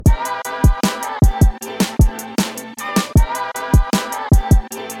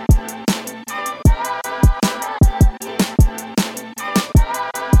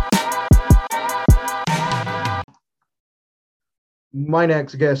my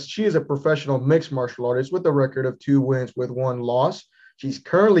next guest, she is a professional mixed martial artist with a record of 2 wins with 1 loss. She's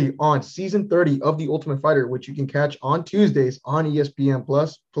currently on season 30 of The Ultimate Fighter, which you can catch on Tuesdays on ESPN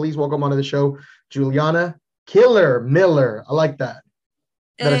Plus. Please welcome onto the show, Juliana Killer Miller. I like that.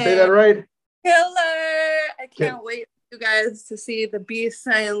 Did I say that Hey, right? killer! I can't wait for you guys to see the beast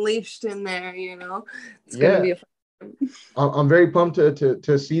I unleashed in there, It's gonna Yeah, be a fun. I'm very pumped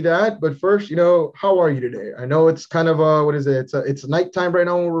to see that. But first, how are you today? I know it's kind of what is it? It's nighttime right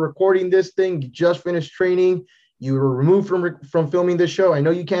now when we're recording this thing. You just finished training. You were removed from filming this show. I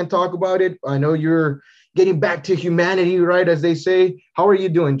know you can't talk about it. I know you're getting back to humanity, right? As they say. How are you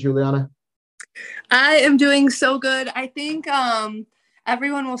doing, Juliana? I am doing so good. I think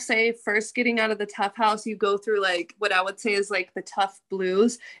everyone will say first getting out of the tough house, you go through like what I would say is like the tough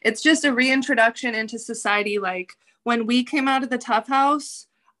blues. It's just a reintroduction into society. Like when we came out of the tough house,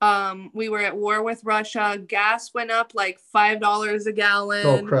 we were at war with Russia. Gas went up like $5 a Oh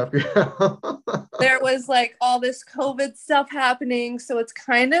gallon. crap! Yeah. There was like all this COVID stuff happening. So it's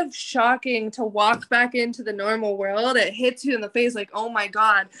kind of shocking to walk back into the normal world. It hits you in the face like, oh my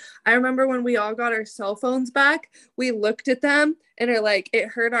God. I remember when we all got our cell phones back, we looked at them and are like, it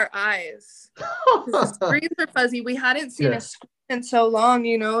hurt our eyes. Because the screens are fuzzy. We hadn't seen a Yeah. screen in so long,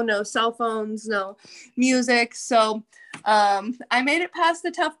 no cell phones, no music. So I made it past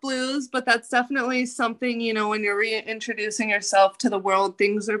the tough blues, but that's definitely something, when you're reintroducing yourself to the world,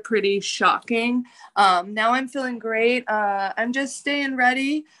 things are pretty shocking. Now I'm feeling great. I'm just staying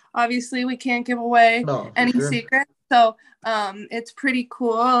ready. Obviously, we can't give away No, for any sure. secrets. So it's pretty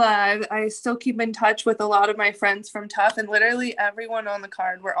cool. I still keep in touch with a lot of my friends from Tough, and literally everyone on the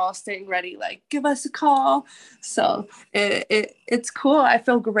card, we're all staying ready. Like, give us a call. So it's cool. I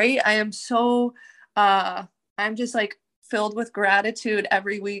feel great. I am so I'm just like filled with gratitude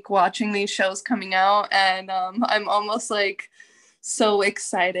every week watching these shows coming out, and I'm almost like so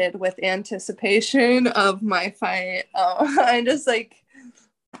excited with anticipation of my fight. I'm just like,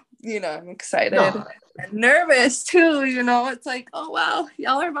 I'm excited No, and nervous too. It's like, oh wow,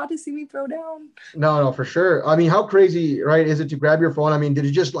 y'all are about to see me throw down. no, for sure. I mean, how crazy, right, is it to grab your phone? I mean, did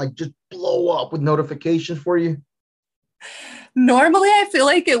it just blow up with notifications for you? Normally, I feel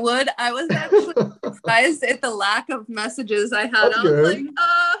like it would. I was actually surprised at the lack of messages I had. That's I was like, good.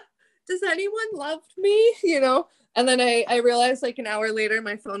 does anyone love me? And then I realized like an hour later,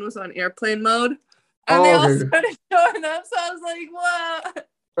 my phone was on airplane mode and they Oh, all okay. started showing up. So I was like, what?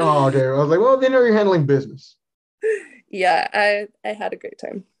 Oh, okay. I was like, well, then you're handling business. Yeah, I had a great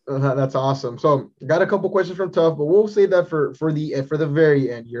time. That's awesome. So, got a couple questions from Tough, but we'll save that for the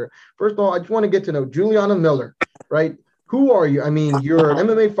very end here. First of all, I just want to get to know Juliana Miller, right? Who are you? I mean, you're an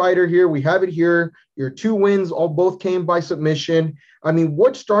MMA fighter here. We have it here. Your 2 wins, all both came by submission. I mean,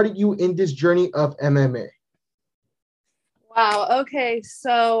 what started you in this journey of MMA? Wow. Okay.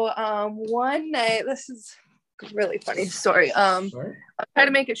 So one night, this is a really funny story. All right. I'll try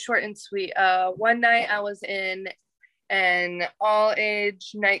to make it short and sweet. One night I was in an all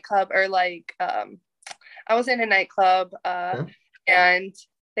age nightclub, or like I was in a nightclub, Okay. and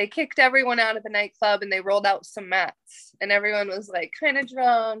they kicked everyone out of the nightclub and they rolled out some mats, and everyone was like kind of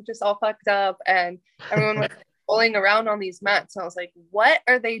drunk, just all fucked up, and everyone was rolling around on these mats. And I was like, what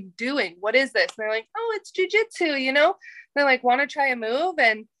are they doing? What is this? And they're like, oh, it's jujitsu. They're like, want to try a move?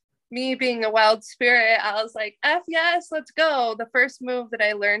 And me being a wild spirit, I was like, F yes, let's go. The first move that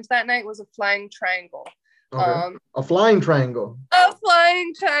I learned that night was a flying triangle. Okay. Um, A flying triangle. a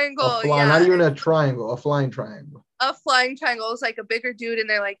flying A triangle, fly, not yeah. even a triangle, a flying triangle. A flying triangle is like a bigger dude, and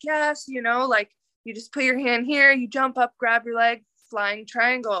they're like, yes, like you just put your hand here, you jump up, grab your leg, flying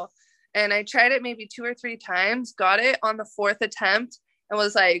triangle. And I tried it maybe 2 or 3 times, got it on the fourth attempt, and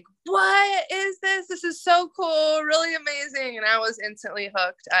was like, what is this? This is so cool, really amazing. And I was instantly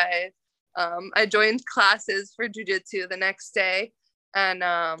hooked. I joined classes for jujitsu the next day, and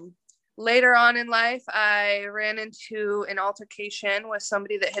later on in life, I ran into an altercation with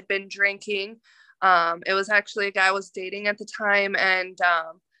somebody that had been drinking. It was actually a guy I was dating at the time, and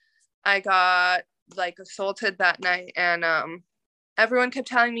I got like assaulted that night, and everyone kept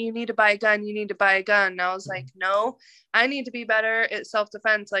telling me, you need to buy a gun, you need to buy a gun. And I was like, no, I need to be better at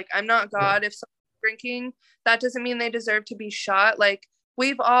self-defense. Like, I'm not Yeah. God. If someone's drinking, that doesn't mean they deserve to be shot. Like,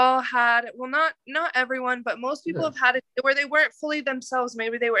 we've all had, well, not everyone, but most people Yeah. have had it where they weren't fully themselves.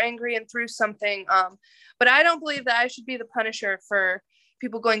 Maybe they were angry and threw something. But I don't believe that I should be the punisher for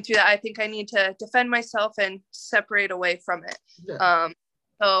people going through that. I think I need to defend myself and separate away from it. Yeah.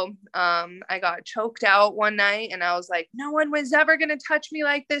 So I got choked out one night, and I was like, no one was ever going to touch me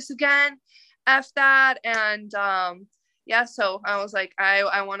like this again. F that. And yeah, so I was like,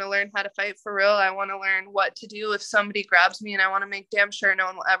 I want to learn how to fight for real. I want to learn what to do if somebody grabs me, and I want to make damn sure no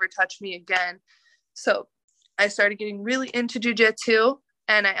one will ever touch me again. So I started getting really into jujitsu.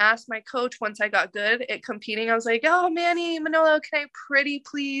 And I asked my coach once I got good at competing, I was like, oh, Manny Manolo, can I pretty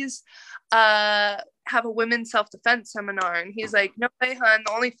please have a women's self-defense seminar? And he's like, no way, hun.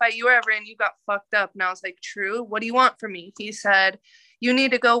 The only fight you were ever in, you got fucked up. And I was like, true. What do you want from me? He said, you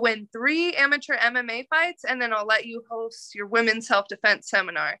need to go win 3 amateur MMA fights, and then I'll let you host your women's self-defense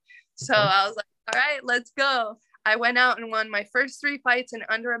seminar. So I was like, all right, let's go. I went out and won my first 3 fights in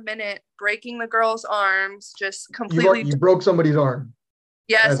under a minute, breaking the girl's arms, just completely. You broke somebody's arm.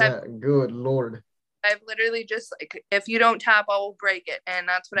 Yes. Good Lord. I've literally just like, if you don't tap, I will break it. And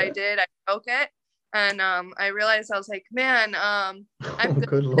that's what I did. I broke it. And I realized, I was like, man, I'm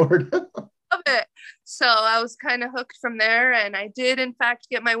good Lord. Love it. So I was kind of hooked from there. And I did, in fact,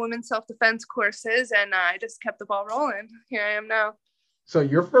 get my women's self-defense courses, and I just kept the ball rolling. Here I am now. So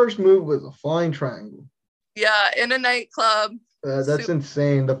your first move was a flying triangle. Yeah, in a nightclub. That's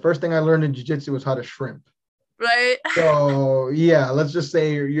insane. The first thing I learned in jiu-jitsu was how to shrimp. Right. So yeah, let's just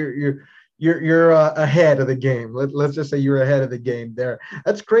say you're ahead of the game. Let's just say you're ahead of the game there.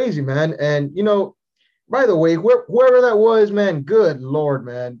 That's crazy, man. And you know, by the way, whoever that was, man, good Lord,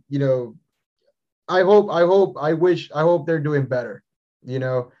 man. You know, I hope they're doing better. You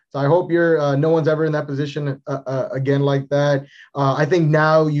know, so I hope you're no one's ever in that position again like that. I think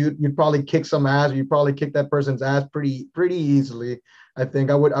now you'd probably kick some ass. You probably kick that person's ass pretty easily. I think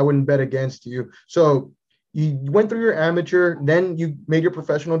I wouldn't bet against you. So you went through your amateur, then you made your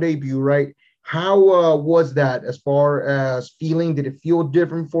professional debut, right? How was that as far as feeling? Did it feel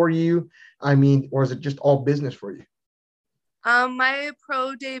different for you? I mean, or is it just all business for you? My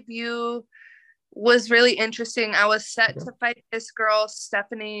pro debut was really interesting. I was set to fight this girl,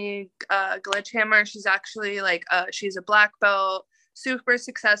 Stephanie Glitchhammer. She's actually like, she's a black belt, super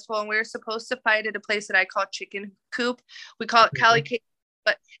successful. And we were supposed to fight at a place that I call Chicken Coop. We call it Cali Cake.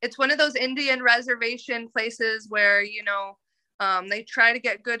 But it's one of those Indian reservation places where, you know, they try to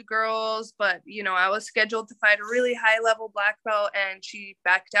get good girls, but, you know, I was scheduled to fight a really high level black belt, and she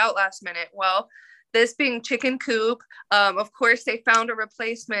backed out last minute. Well, this being Chicken Coop, of course, they found a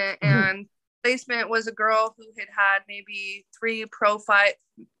replacement, and replacement was a girl who had maybe 3 to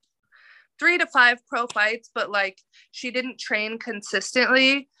 5 pro fights, but like she didn't train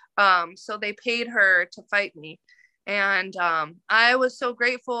consistently. So they paid her to fight me. And I was so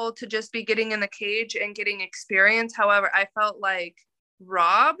grateful to just be getting in the cage and getting experience. However, I felt like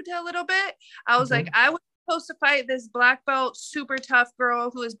robbed a little bit. I was like, I was supposed to fight this black belt, super tough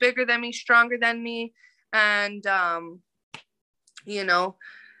girl who is bigger than me, stronger than me. And, you know,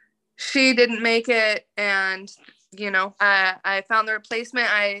 she didn't make it. And, you know, I found the replacement.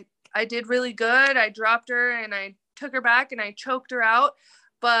 I did really good. I dropped her and I took her back and I choked her out.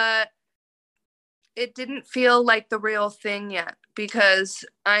 But it didn't feel like the real thing yet, because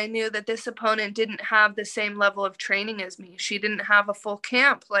I knew that this opponent didn't have the same level of training as me. She didn't have a full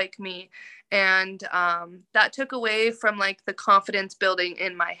camp like me. And that took away from like the confidence building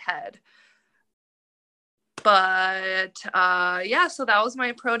in my head. But yeah, so that was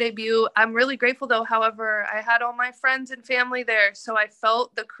my pro debut. I'm really grateful though. However, I had all my friends and family there. So I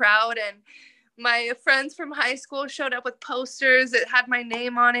felt the crowd, and my friends from high school showed up with posters that had my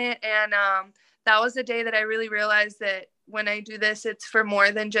name on it. And that was the day that I really realized that when I do this, it's for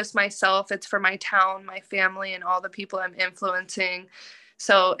more than just myself. It's for my town, my family, and all the people I'm influencing.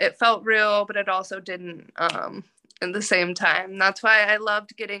 So it felt real, but it also didn't at the same time. That's why I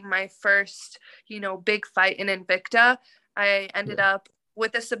loved getting my first, you know, big fight in Invicta. I ended up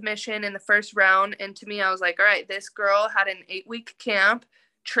with a submission in the first round. And to me, I was like, all right, this girl had an 8-week camp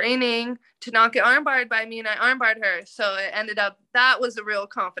training to not get armbarred by me, and I armbarred her. So it ended up, that was a real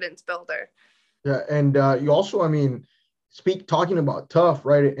confidence builder. Yeah, and you also, I mean, talking about tough,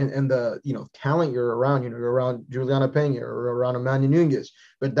 right? And the, you know, talent you're around, you know, you're around Juliana Pena, you're around Amanda Nunes.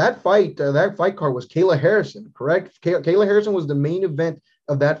 But that fight card was Kayla Harrison, correct? Kayla Harrison was the main event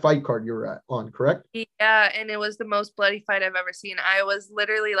of that fight card you were on, correct? Yeah, and it was the most bloody fight I've ever seen. I was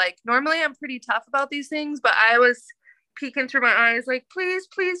literally like, normally I'm pretty tough about these things, but I was peeking through my eyes like, please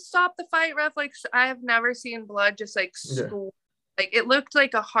stop the fight, ref. Like, I have never seen blood just like like it looked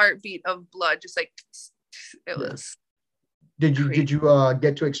like a heartbeat of blood, just like it was. Did you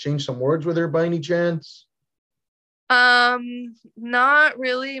get to exchange some words with her by any chance? Not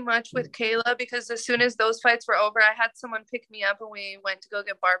really much with Kayla, because as soon as those fights were over, I had someone pick me up and we went to go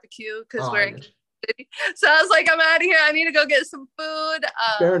get barbecue because we're in Kansas City. So I was like, I'm out of here. I need to go get some food.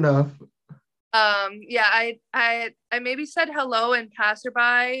 Fair enough. Yeah, I maybe said hello in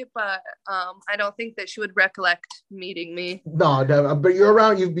passerby, but I don't think that she would recollect meeting me. No, but you're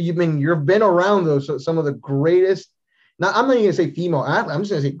around. You've been around those some of the greatest. Not I'm not even gonna say female athlete. I'm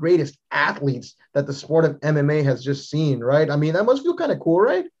just gonna say greatest athletes that the sport of MMA has just seen. Right? I mean, that must feel kind of cool,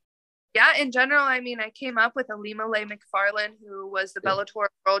 right? Yeah, in general, I mean, I came up with Alima Lay McFarlane, who was the Yeah. Bellator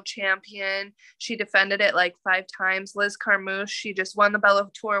world champion. She defended it like 5 times. Liz Carmouche, she just won the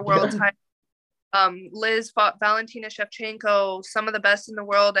Bellator world Yeah. title. Liz fought Valentina Shevchenko, some of the best in the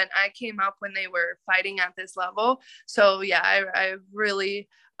world, and I came up when they were fighting at this level. So yeah, I really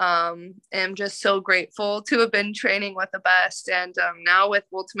am just so grateful to have been training with the best. And now with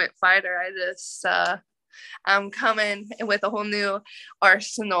Ultimate Fighter, I'm coming with a whole new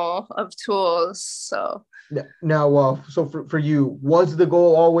arsenal of tools. So Now, so for you, was the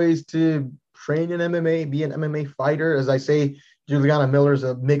goal always to train in MMA, be an MMA fighter? As I say, Juliana Miller is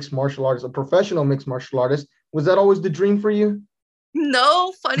a mixed martial artist, a professional mixed martial artist. Was that always the dream for you?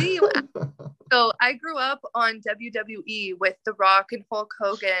 no, funny you ask. So I grew up on WWE with The Rock and Hulk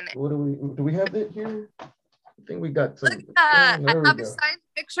Hogan. What do we have it here? I think we got some. Look at that. There I we have a go. signed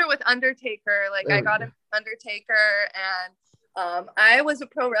picture with Undertaker. Like There I we got go. him Undertaker, and I was a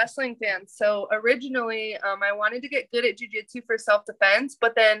pro wrestling fan. So originally, I wanted to get good at jujitsu for self-defense,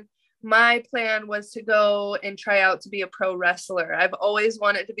 but then my plan was to go and try out to be a pro wrestler. I've always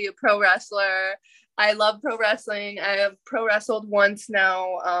wanted to be a pro wrestler. I love pro wrestling. I have pro wrestled once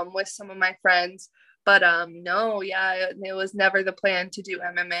now with some of my friends, but no, yeah, it was never the plan to do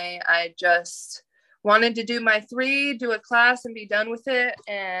MMA. I just wanted to do my 3, do a class and be done with it,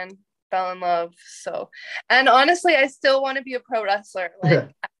 and fell in love. So, and honestly, I still want to be a pro wrestler. Like Yeah.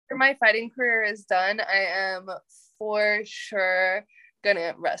 after my fighting career is done, I am for sure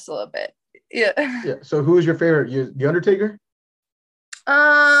gonna wrestle a bit. Yeah. Yeah. So who is your favorite? The Undertaker?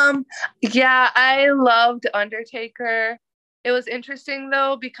 Yeah, I loved Undertaker. It was interesting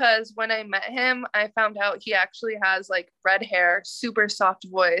though, because when I met him, I found out he actually has like red hair, super soft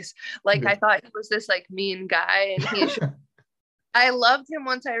voice. Like Yeah. I thought he was this like mean guy, and I loved him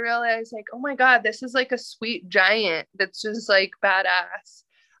once I realized like, oh my God, this is like a sweet giant that's just like badass.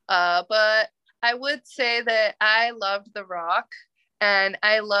 But I would say that I loved The Rock and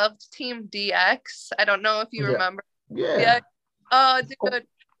I loved Team DX. I don't know if you Yeah. remember. Yeah. Yeah. Oh, dude.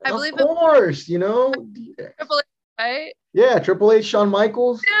 I Of believe it was course, Triple H, right? Yeah, Triple H, Shawn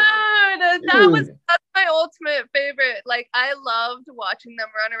Michaels. Dude, Dude. that's my ultimate favorite. Like I loved watching them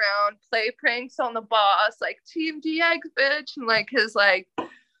run around, play pranks on the boss, like Team DX bitch, and like his like,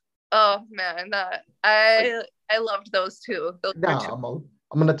 oh man, that I loved those two. Those were two. Nah,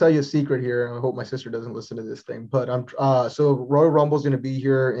 I'm gonna tell you a secret here. I hope my sister doesn't listen to this thing. But so Royal Rumble's gonna be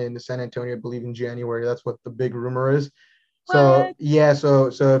here in San Antonio, I believe in January. That's what the big rumor is. So What? yeah, so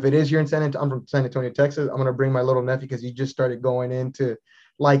if it is here in San Antonio, I'm from San Antonio, Texas. I'm gonna bring my little nephew because he just started going into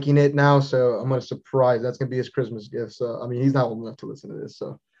liking it now. So I'm gonna surprise. That's gonna be his Christmas gift. So I mean, he's not old enough to listen to this.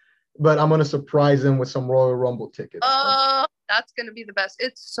 So, but I'm gonna surprise him with some Royal Rumble tickets. Oh, that's gonna be the best.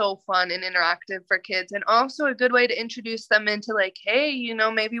 It's so fun and interactive for kids, and also a good way to introduce them into like, hey,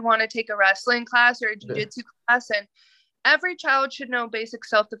 maybe you want to take a wrestling class or a Yeah, jujitsu class, and every child should know basic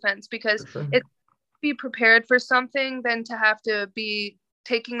self-defense because for sure. it's be prepared for something than to have to be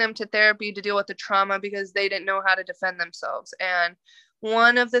taking them to therapy to deal with the trauma because they didn't know how to defend themselves. And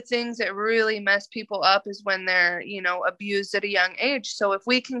one of the things that really mess people up is when they're, abused at a young age. So if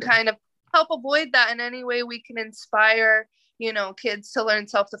we can kind of help avoid that in any way, we can inspire, kids to learn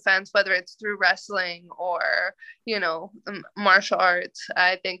self-defense, whether it's through wrestling or, martial arts.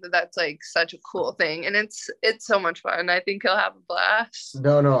 I think that that's like such a cool thing. And it's so much fun. I think he'll have a blast.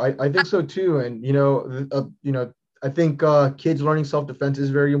 No, I think so too. And I think kids learning self-defense is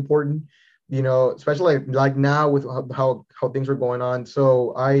very important. Especially like now with how things are going on.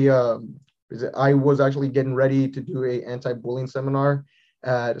 So I was actually getting ready to do a anti-bullying seminar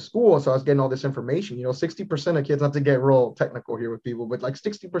at school. So I was getting all this information. 60% of kids, not to get real technical here with people, but like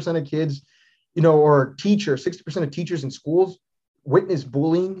 60% of kids, or teachers, 60% of teachers in schools witness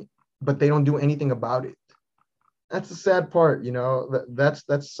bullying, but they don't do anything about it. That's the sad part,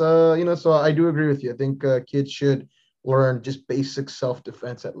 so I do agree with you. I think kids should learn just basic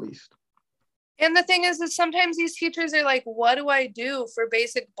self-defense at least. And the thing is that sometimes these teachers are like, what do I do for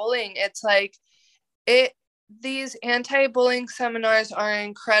basic bullying? It's like these anti-bullying seminars are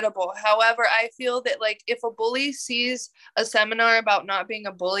incredible. However, I feel that like if a bully sees a seminar about not being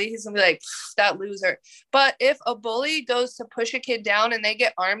a bully, he's gonna be like, that loser. But if a bully goes to push a kid down and they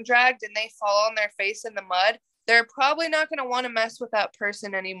get arm dragged and they fall on their face in the mud, they're probably not going to want to mess with that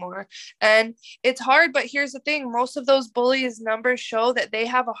person anymore. And it's hard, but here's the thing. Most of those bullies numbers show that they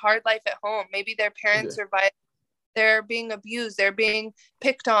have a hard life at home. Maybe their parents are violent, they're being abused, they're being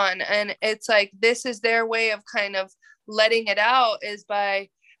picked on. And it's like, this is their way of kind of letting it out, is by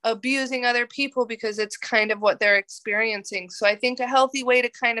abusing other people, because it's kind of what they're experiencing. So I think a healthy way to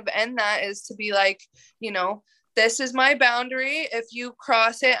kind of end that is to be like, you know, this is my boundary. If you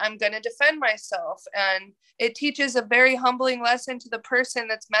cross it, I'm going to defend myself. And it teaches a very humbling lesson to the person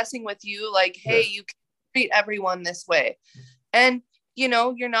that's messing with you. Like, hey, you can treat everyone this way. And, you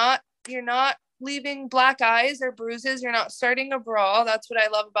know, you're not leaving black eyes or bruises. You're not starting a brawl. That's what I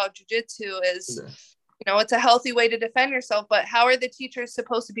love about jiu-jitsu is, you know, it's a healthy way to defend yourself. But how are the teachers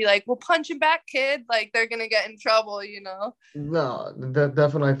supposed to be like, well, punch him back, kid? Like, they're going to get in trouble, you know? No,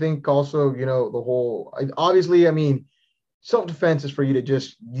 definitely. I think also, you know, the whole, obviously, I mean, self-defense is for you to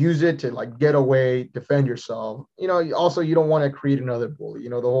just use it to like get away, defend yourself. You know, also you don't want to create another bully, you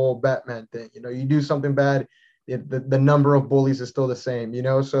know, the whole Batman thing, you know, you do something bad, the number of bullies is still the same, you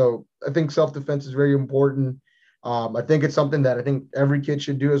know? So I think self-defense is very important. I think it's something that I think every kid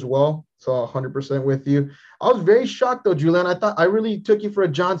should do as well. So 100% with you. I was very shocked though, Julian. I really took you for a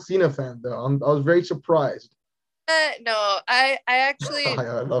John Cena fan though. I was very surprised. No, I actually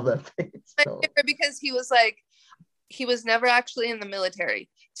I love that thing. So. Because he was never actually in the military.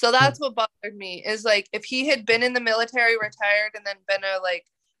 So that's what bothered me, is like, if he had been in the military, retired, and then been a like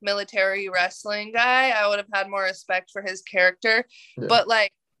military wrestling guy, I would have had more respect for his character. Yeah. But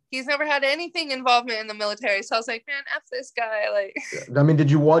like, he's never had anything involvement in the military. So I was like, man, F this guy. Like, yeah. I mean, did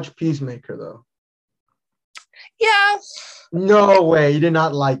you watch Peacemaker though? Yeah. No way. You did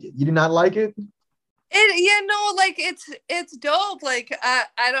not like it. You did not like it? Like it's dope. Like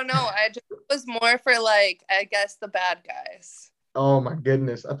I don't know. I just was more for like, I guess, the bad guys. Oh my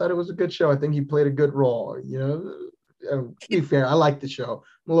goodness. I thought it was a good show. I think he played a good role. You know, to be fair, I like the show.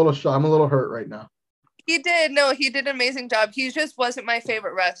 I'm a little shocked. I'm a little hurt right now. He did an amazing job. He just wasn't my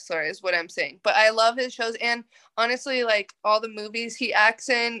favorite wrestler, is what I'm saying. But I love his shows, and honestly, like all the movies he acts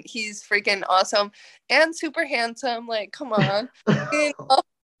in, he's freaking awesome and super handsome. Like, come on. You know?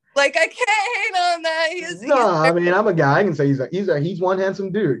 Like, I can't hate on that. I mean, I'm a guy. I can say he's one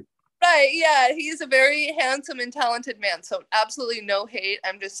handsome dude. Right, yeah. He's a very handsome and talented man. So absolutely no hate.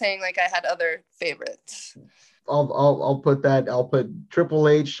 I'm just saying, like, I had other favorites. I'll put Triple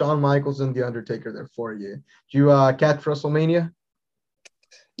H, Shawn Michaels, and The Undertaker there for you. Did you catch WrestleMania?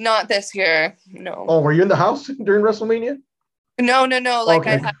 Not this year, no. Oh, were you in the house during WrestleMania? No. Like,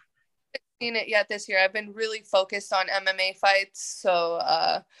 okay. I haven't seen it yet this year. I've been really focused on MMA fights, so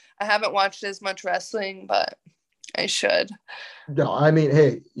I haven't watched as much wrestling, but I should. No, I mean,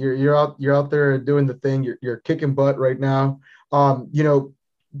 hey, you're out there doing the thing. You're kicking butt right now. You know,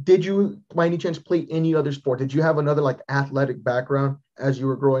 did you by any chance play any other sport? Did you have another like athletic background as you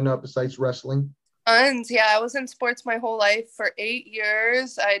were growing up besides wrestling? Yeah, I was in sports my whole life. For 8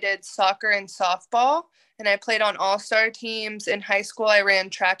 years, I did soccer and softball, and I played on all-star teams. In high school, I ran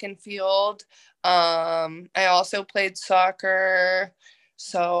track and field. I also played soccer,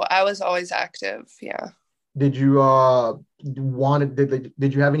 so I was always active. Yeah. Did you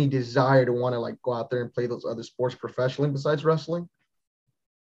did you have any desire to want to like go out there and play those other sports professionally besides wrestling?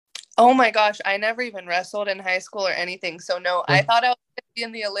 Oh my gosh, I never even wrestled in high school or anything. So no, I thought I was going to be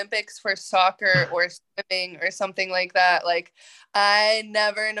in the Olympics for soccer or swimming or something like that. Like, I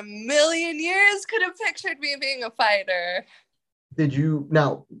never in a million years could have pictured me being a fighter. Did you,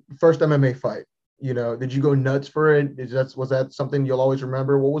 now, first MMA fight, you know, did you go nuts for it? Was that something you'll always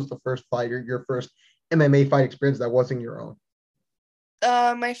remember? What was the first fight, your first MMA fight experience that wasn't your own?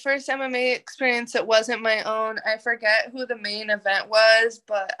 My first MMA experience, it wasn't my own. I forget who the main event was,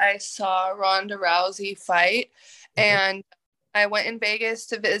 but I saw Ronda Rousey fight, and I went in Vegas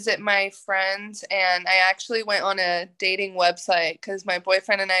to visit my friends, and I actually went on a dating website because my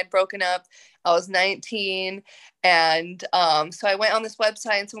boyfriend and I had broken up. I was 19, and so I went on this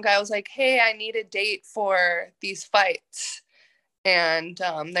website, and some guy was like, hey, I need a date for these fights. And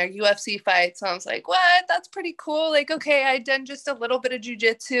they're UFC fights. And I was like, what? That's pretty cool. Like, okay, I'd done just a little bit of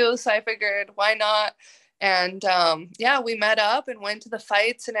jiu-jitsu, so I figured, why not? And yeah, we met up and went to the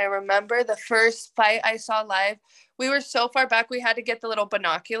fights. And I remember the first fight I saw live, we were so far back, we had to get the little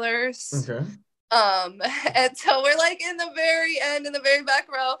binoculars. Okay. And so we're like in the very end, in the very back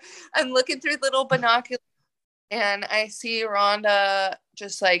row. I'm looking through the little binoculars, and I see Ronda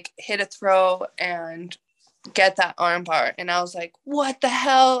just like hit a throw and get that arm bar, and I was like, what the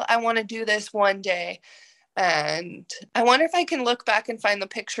hell, I want to do this one day. And I wonder if I can look back and find the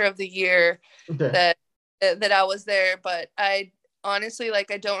picture of the year that I was there, but I honestly, like,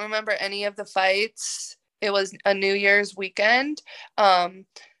 I don't remember any of the fights. it was a New Year's weekend.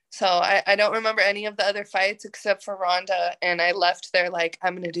 So I don't remember any of the other fights except for Ronda, and I left there like,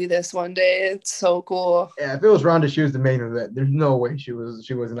 I'm gonna do this one day. It's so cool. Yeah, if it was Ronda, she was the main event. There's no way she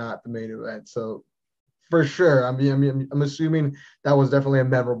was not the main event. So for sure, I'm assuming that was definitely a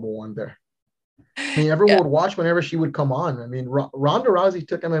memorable one there. I mean, everyone Yeah. would watch whenever she would come on. I mean, Ronda Rousey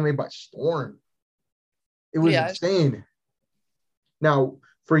took MMA by storm. It was Yeah. insane. Now,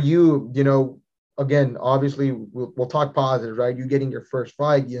 for you, again, obviously, we'll talk positive, right? You getting your first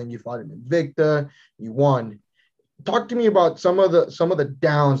fight, you fought in Invicta, you won. Talk to me about some of the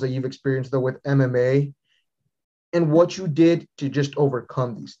downs that you've experienced though with MMA and what you did to just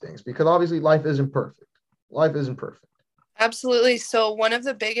overcome these things, because obviously life isn't perfect. Life isn't perfect. Absolutely. So one of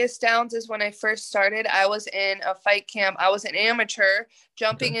the biggest downs is when I first started, I was in a fight camp. I was an amateur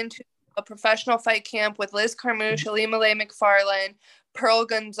jumping into a professional fight camp with Liz Carmouche, Ilima-Lei Macfarlane, Pearl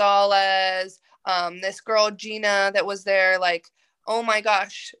Gonzalez, this girl Gina that was there. Like, oh my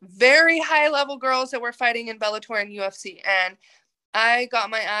gosh, very high level girls that were fighting in Bellator and UFC. And I got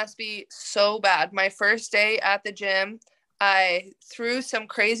my ass beat so bad. My first day at the gym, I threw some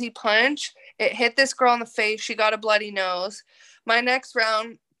crazy punch. It hit this girl in the face. She got a bloody nose. My next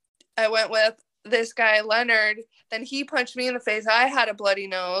round, I went with this guy, Leonard. Then he punched me in the face. I had a bloody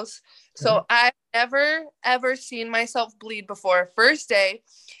nose. So I've never, ever seen myself bleed before. First day.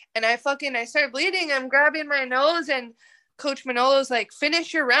 And I started bleeding. I'm grabbing my nose, and Coach Manolo's like,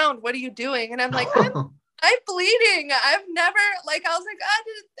 finish your round. What are you doing? And I'm like, I'm bleeding. I've never, like, I was like,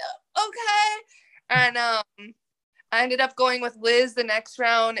 okay. And I ended up going with Liz the next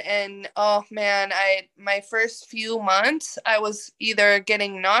round, and oh man, my first few months, I was either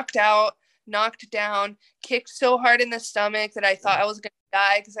getting knocked out, knocked down, kicked so hard in the stomach that I thought I was gonna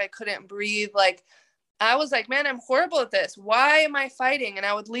die because I couldn't breathe. Like, I was like, man, I'm horrible at this. Why am I fighting? And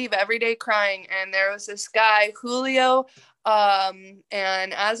I would leave every day crying. And there was this guy, Julio. And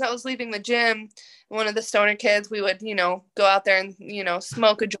as I was leaving the gym, one of the stoner kids, we would, go out there and,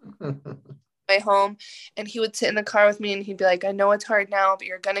 smoke a joint way home. And he would sit in the car with me and he'd be like, I know it's hard now, but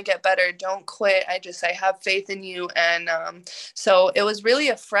you're going to get better. Don't quit. I have faith in you. And so it was really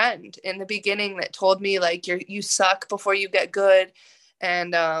a friend in the beginning that told me, like, you suck before you get good.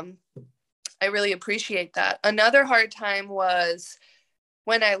 And I really appreciate that. Another hard time was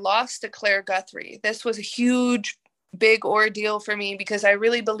when I lost to Claire Guthrie. This was a huge, big ordeal for me because I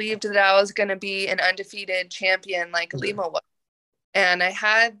really believed that I was going to be an undefeated champion like Lima was. And I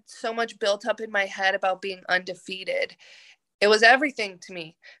had so much built up in my head about being undefeated. It was everything to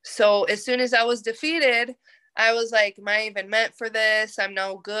me. So as soon as I was defeated, I was like, am I even meant for this? I'm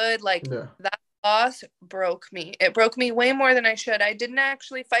no good. Like, that loss broke me. It broke me way more than I should. I didn't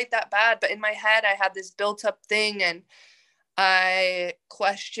actually fight that bad, but in my head, I had this built up thing, and I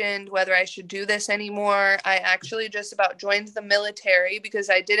questioned whether I should do this anymore. I actually just about joined the military because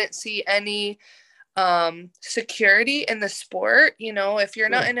I didn't see any security in the sport. If you're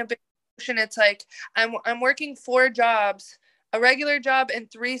not in a big ocean, it's like I'm working 4 jobs, a regular job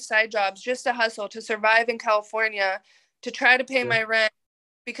and 3 side jobs just to hustle to survive in California, to try to pay my rent,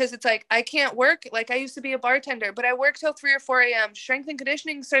 because it's like I can't work. Like, I used to be a bartender, but I work till 3 or 4 a.m. Strength and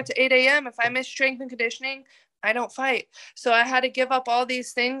conditioning starts at 8 a.m. If I miss strength and conditioning, I don't fight. So I had to give up all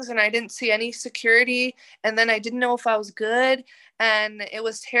these things, and I didn't see any security. And then I didn't know if I was good. And it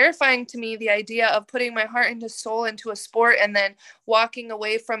was terrifying to me, the idea of putting my heart and soul into a sport and then walking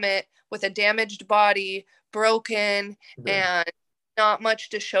away from it with a damaged body, broken, and not much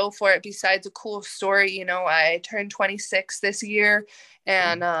to show for it besides a cool story. I turned 26 this year,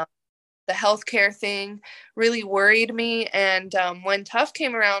 and the healthcare thing really worried me. And when TUF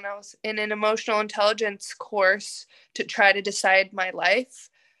came around, I was in an emotional intelligence course to try to decide my life.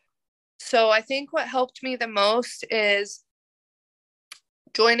 So I think what helped me the most is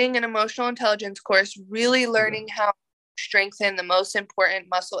joining an emotional intelligence course, really learning how to strengthen the most important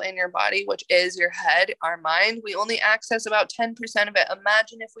muscle in your body, which is your head, our mind. We only access about 10% of it.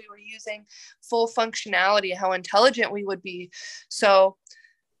 Imagine if we were using full functionality, how intelligent we would be. So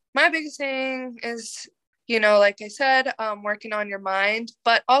my biggest thing is, like I said, working on your mind,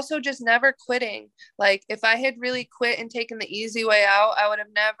 but also just never quitting. Like, if I had really quit and taken the easy way out, I would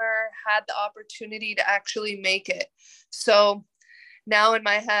have never had the opportunity to actually make it. So now in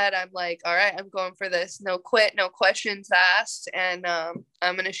my head, I'm like, all right, I'm going for this. No quit, no questions asked. And I'm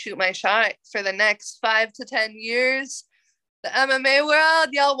going to shoot my shot for the next 5 to 10 years. The MMA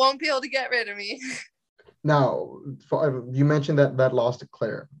world, y'all won't be able to get rid of me. Now, you mentioned that loss to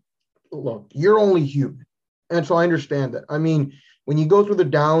Claire. Look, you're only human. And so I understand that. I mean, when you go through the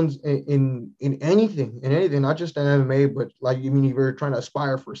downs in anything, not just in MMA, but like, I mean, if you're trying to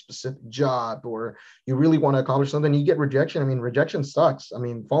aspire for a specific job or you really want to accomplish something, you get rejection. I mean, rejection sucks. I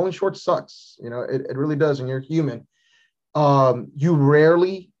mean, falling short sucks. You know, it really does. And you're human. You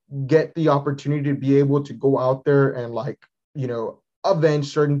rarely get the opportunity to be able to go out there and, like, you know, avenge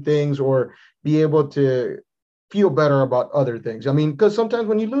certain things or be able to feel better about other things. I mean, because sometimes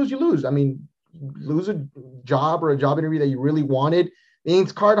when you lose, you lose. I mean, you lose a job or a job interview that you really wanted.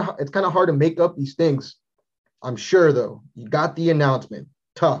 It's kind of hard to make up these things. I'm sure, though, you got the announcement.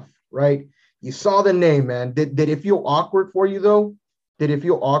 Tough, right? You saw the name, man. Did it feel awkward for you, though? Did it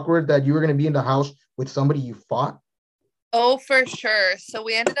feel awkward that you were going to be in the house with somebody you fought? Oh, for sure. So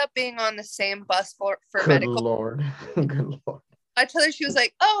we ended up being on the same bus for Good medical. Lord. Good Lord. I told her, she was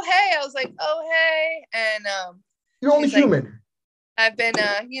like, "Oh, hey." I was like, "Oh, hey." And You're only she's like, human. I've been,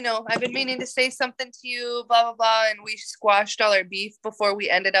 I've been meaning to say something to you, blah, blah, blah. And we squashed all our beef before we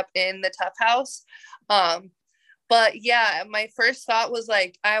ended up in the Tough House. But yeah, my first thought was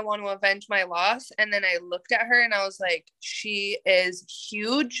like, I want to avenge my loss. And then I looked at her and I was like, she is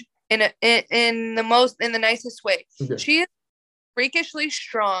huge in the nicest way. Okay. She is freakishly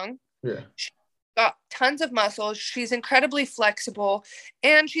strong. Yeah. She got tons of muscles. She's incredibly flexible,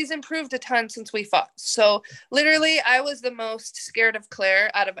 and she's improved a ton since we fought. So literally, I was the most scared of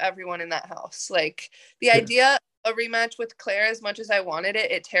Claire out of everyone in that house. Like, the idea of a rematch with Claire, as much as I wanted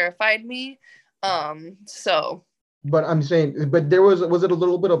it, it terrified me. So. But I'm saying, but was it a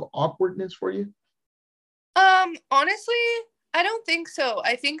little bit of awkwardness for you? Honestly, I don't think so.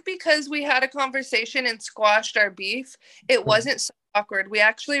 I think because we had a conversation and squashed our beef, it wasn't so awkward. We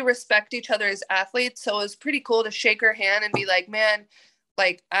actually respect each other as athletes, so it was pretty cool to shake her hand and be like, "Man,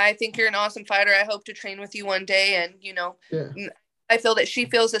 like, I think you're an awesome fighter. I hope to train with you one day." And, I feel that she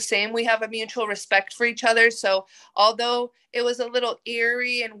feels the same. We have a mutual respect for each other. So although it was a little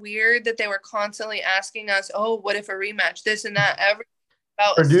eerie and weird that they were constantly asking us, "Oh, what if a rematch? This and that."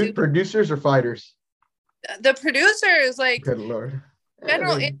 Producers or fighters? The producers, like, Good Lord.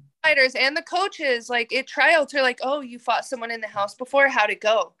 general fighters and the coaches, like, at tryouts are like, "Oh, you fought someone in the house before? How'd it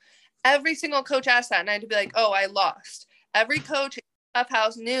go?" Every single coach asked that, and I had to be like, "Oh, I lost." Every coach in Tough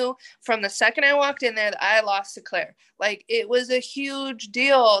House knew from the second I walked in there that I lost to Claire. Like, it was a huge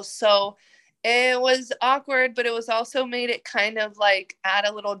deal. So it was awkward, but it was also made it kind of like add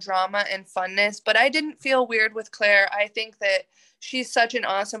a little drama and funness. But I didn't feel weird with Claire. I think that she's such an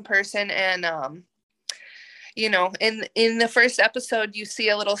awesome person, and in the first episode, you see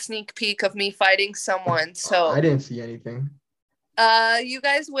a little sneak peek of me fighting someone. So I didn't see anything. You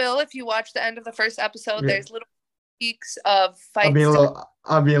guys will, if you watch the end of the first episode. Yeah. There's little peeks of fights. I'm being a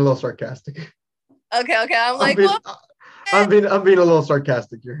little sarcastic. Okay. I'm being a little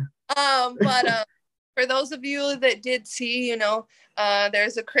sarcastic here. But for those of you that did see,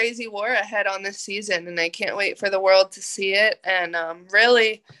 there's a crazy war ahead on this season, and I can't wait for the world to see it. And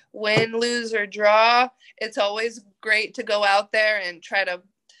really, win, lose, or draw, it's always great to go out there and try to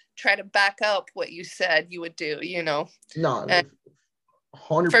back up what you said you would do. No,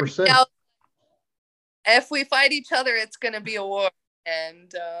 100%. If we fight each other, it's gonna be a war,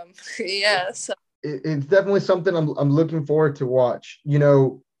 and yeah. So it's definitely something I'm looking forward to watch.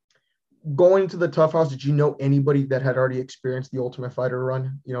 Going to the Tough House, did you know anybody that had already experienced the Ultimate Fighter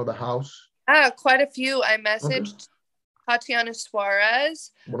run? The house? Quite a few. I messaged Tatiana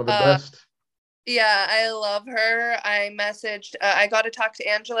Suarez. One of the best. Yeah, I love her. I messaged, I got to talk to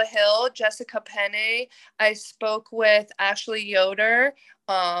Angela Hill, Jessica Penne. I spoke with Ashley Yoder,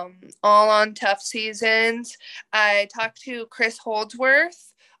 all on Tough Seasons. I talked to Chris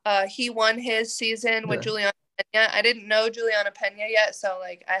Holdsworth. He won his season with Juliana Pena. I didn't know Juliana Pena yet, so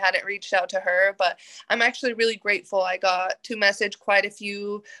like I hadn't reached out to her, but I'm actually really grateful. I got to message quite a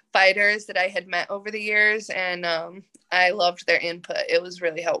few fighters that I had met over the years, and I loved their input. It was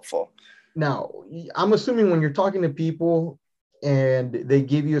really helpful. Now, I'm assuming when you're talking to people and they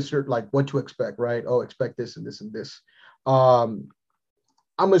give you a certain, like, what to expect, right? Oh, expect this and this and this. I'm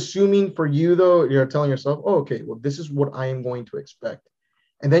assuming for you, though, you're telling yourself, oh, okay, well, this is what I am going to expect.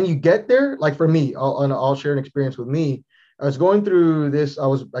 And then you get there, like for me, I'll share an experience with me. I was going through this. I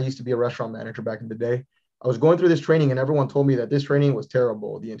used to be a restaurant manager back in the day. I was going through this training and everyone told me that this training was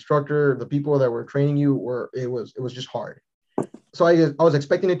terrible. The instructor, the people that were training you it was just hard. So I was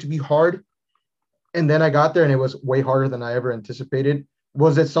expecting it to be hard. And then I got there and it was way harder than I ever anticipated.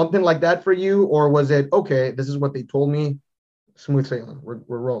 Was it something like that for you? Or was it, okay, this is what they told me, smooth sailing, we're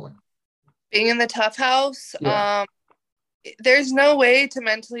rolling? Being in the Tough House, there's no way to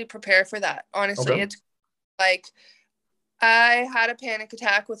mentally prepare for that. Honestly, It's like I had a panic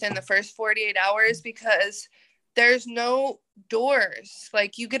attack within the first 48 hours because there's no doors.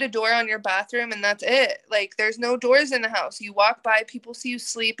 Like, you get a door on your bathroom and that's it. Like, there's no doors in the house. You walk by, people see you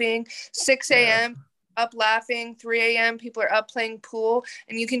sleeping, 6 a.m., up laughing, 3 a.m., people are up playing pool,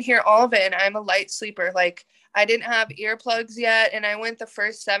 and you can hear all of it. And I'm a light sleeper. Like, I didn't have earplugs yet, and I went the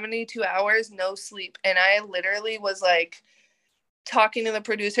first 72 hours, no sleep. And I literally was like, talking to the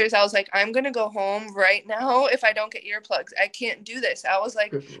producers, I was like, I'm gonna go home right now if I don't get earplugs. I can't do this. I was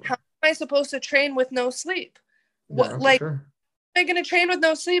like, how am I supposed to train with no sleep? What, like, sure. am I gonna train with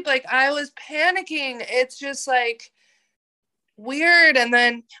no sleep? Like, I was panicking. It's just like weird. And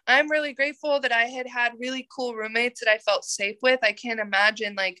then I'm really grateful that I had really cool roommates that I felt safe with. I can't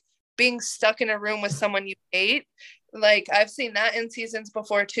imagine like being stuck in a room with someone you hate. Like, I've seen that in seasons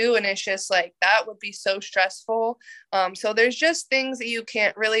before too, and it's just like that would be so stressful. So there's just things that you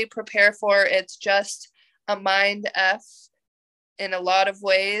can't really prepare for. It's just a mind F in a lot of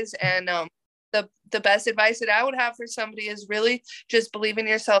ways. And the best advice that I would have for somebody is really just believe in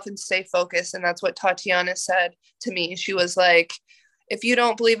yourself and stay focused. And that's what Tatiana said to me. She was like, if you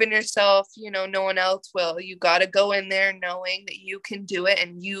don't believe in yourself, you know, no one else will. You got to go in there knowing that you can do it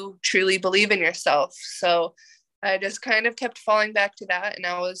and you truly believe in yourself. So I just kind of kept falling back to that. And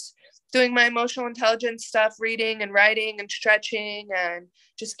I was doing my emotional intelligence stuff, reading and writing and stretching and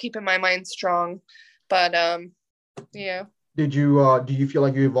just keeping my mind strong. But yeah. Do you feel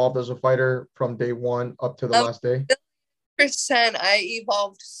like you evolved as a fighter from day one up to the last day? Percent. I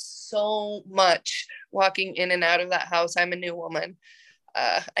evolved so much walking in and out of that house. I'm a new woman.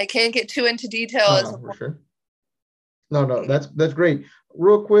 I can't get too into details. For sure. No, that's great.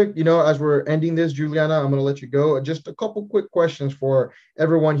 Real quick, you know, as we're ending this, Juliana, I'm going to let you go. Just a couple quick questions for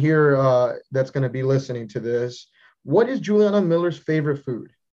everyone here that's going to be listening to this. What is Juliana Miller's favorite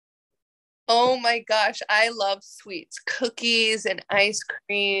food? Oh my gosh, I love sweets, cookies and ice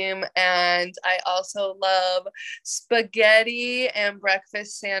cream. And I also love spaghetti and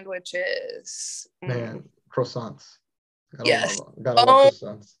breakfast sandwiches. Man, croissants. Yes. Gotta love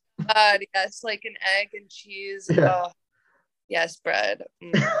croissants. God, yes, like an egg and cheese. Yeah. Oh, yes, bread.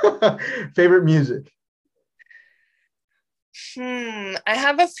 Favorite music? I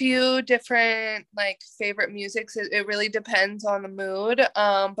have a few different like favorite musics. It really depends on the mood.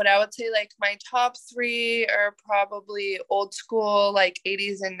 But I would say like my top three are probably old school, like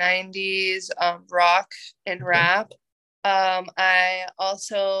 80s and 90s, rock and rap. I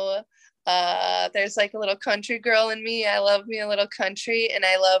also there's like a little country girl in me. I love me a little country, and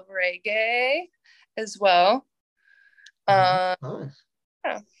I love reggae as well. Nice.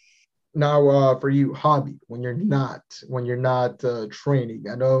 Yeah. Now, for you, hobby when you're not training.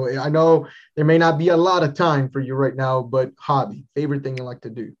 I know there may not be a lot of time for you right now, but hobby, favorite thing you like to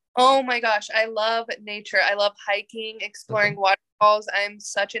do. Oh my gosh, I love nature. I love hiking, exploring waterfalls. I'm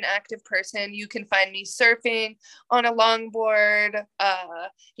such an active person. You can find me surfing on a longboard,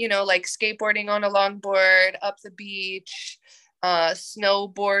 you know, like skateboarding on a longboard, up the beach,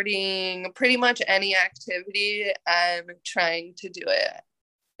 snowboarding, pretty much any activity. I'm trying to do it.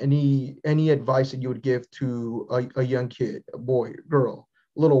 Any advice that you would give to a young kid, a boy, girl,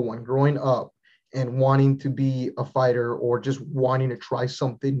 little one growing up and wanting to be a fighter or just wanting to try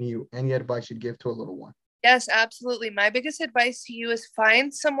something new? Any advice you'd give to a little one? Yes, absolutely. My biggest advice to you is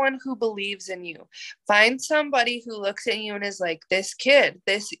find someone who believes in you. Find somebody who looks at you and is like, this kid,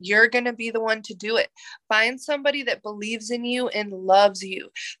 you're going to be the one to do it. Find somebody that believes in you and loves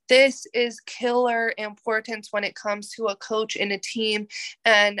you. This is killer importance when it comes to a coach and a team.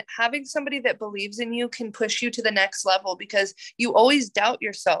 And having somebody that believes in you can push you to the next level, because you always doubt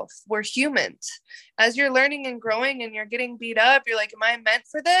yourself. We're humans. As you're learning and growing and you're getting beat up, you're like, am I meant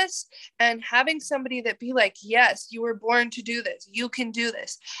for this? And having somebody that be like, yes, you were born to do this. You can do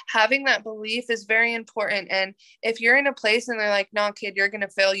this. Having that belief is very important. And if you're in a place and they're like, no, kid, you're going to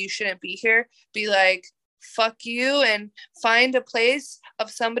fail, you shouldn't be here, be like, fuck you, and find a place of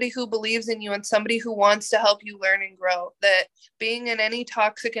somebody who believes in you and somebody who wants to help you learn and grow. That being in any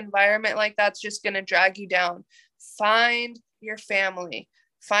toxic environment like that's just going to drag you down. Find your family.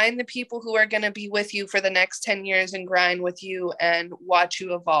 Find the people who are going to be with you for the next 10 years and grind with you and watch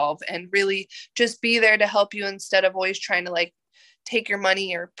you evolve, and really just be there to help you instead of always trying to like take your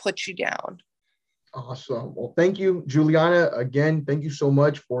money or put you down. Awesome. Well, thank you, Juliana. Again, thank you so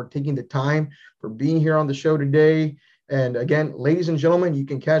much for taking the time, for being here on the show today. And again, ladies and gentlemen, you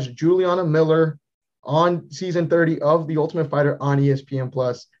can catch Juliana Miller on season 30 of The Ultimate Fighter on ESPN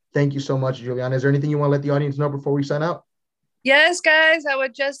Plus. Thank you so much, Juliana. Is there anything you want to let the audience know before we sign out? Yes, guys, I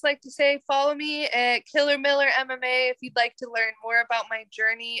would just like to say follow me at Killer Miller MMA if you'd like to learn more about my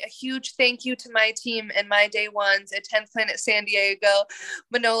journey. A huge thank you to my team and my day ones at 10th Planet San Diego,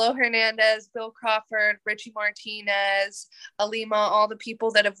 Manolo Hernandez, Bill Crawford, Richie Martinez, Alima, all the people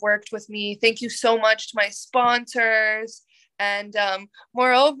that have worked with me. Thank you so much to my sponsors. And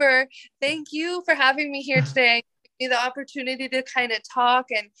moreover, thank you for having me here today. The opportunity to kind of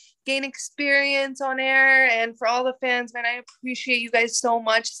talk and gain experience on air. And for all the fans, man, I appreciate you guys so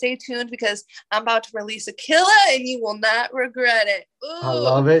much. Stay tuned because I'm about to release a killer and you will not regret it. I Ooh.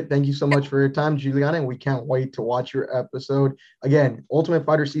 love it. Thank you so much for your time, Juliana, and we can't wait to watch your episode. Again, Ultimate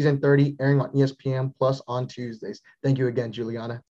Fighter Season 30 airing on ESPN Plus on Tuesdays. Thank you again, Juliana.